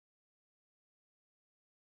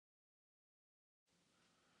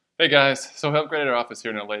Hey guys, so I upgraded our office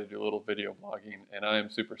here in LA to do a little video blogging, and I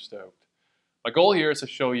am super stoked. My goal here is to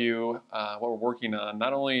show you what we're working on,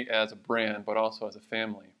 not only as a brand, but also as a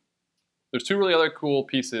family. There's two really other cool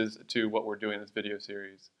pieces to what we're doing in this video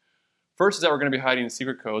series. First is that we're going to be hiding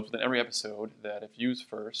secret codes within every episode that, if used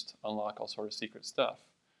first, unlock all sort of secret stuff.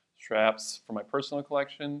 Straps for my personal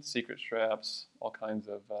collection, secret straps, all kinds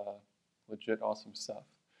of legit awesome stuff.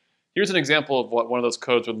 Here's an example of what one of those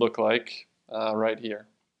codes would look like right here.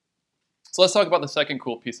 So let's talk about the second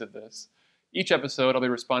cool piece of this. Each episode, I'll be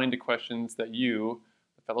responding to questions that you,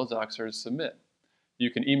 the fellow ZOXers, submit. You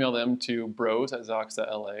can email them to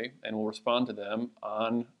bros@zox.la, and we'll respond to them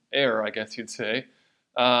on air, I guess you'd say,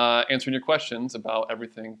 answering your questions about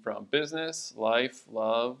everything from business, life,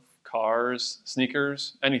 love, cars,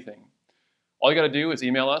 sneakers, anything. All you got to do is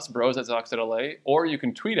email us, bros@zox.la, or you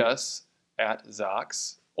can tweet us at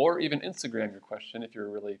ZOX, or even Instagram your question if you're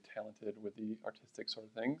really talented with the artistic sort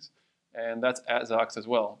of things. And that's at ZOX as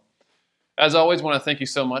well. As always, I want to thank you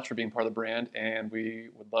so much for being part of the brand, and we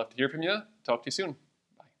would love to hear from you. Talk to you soon.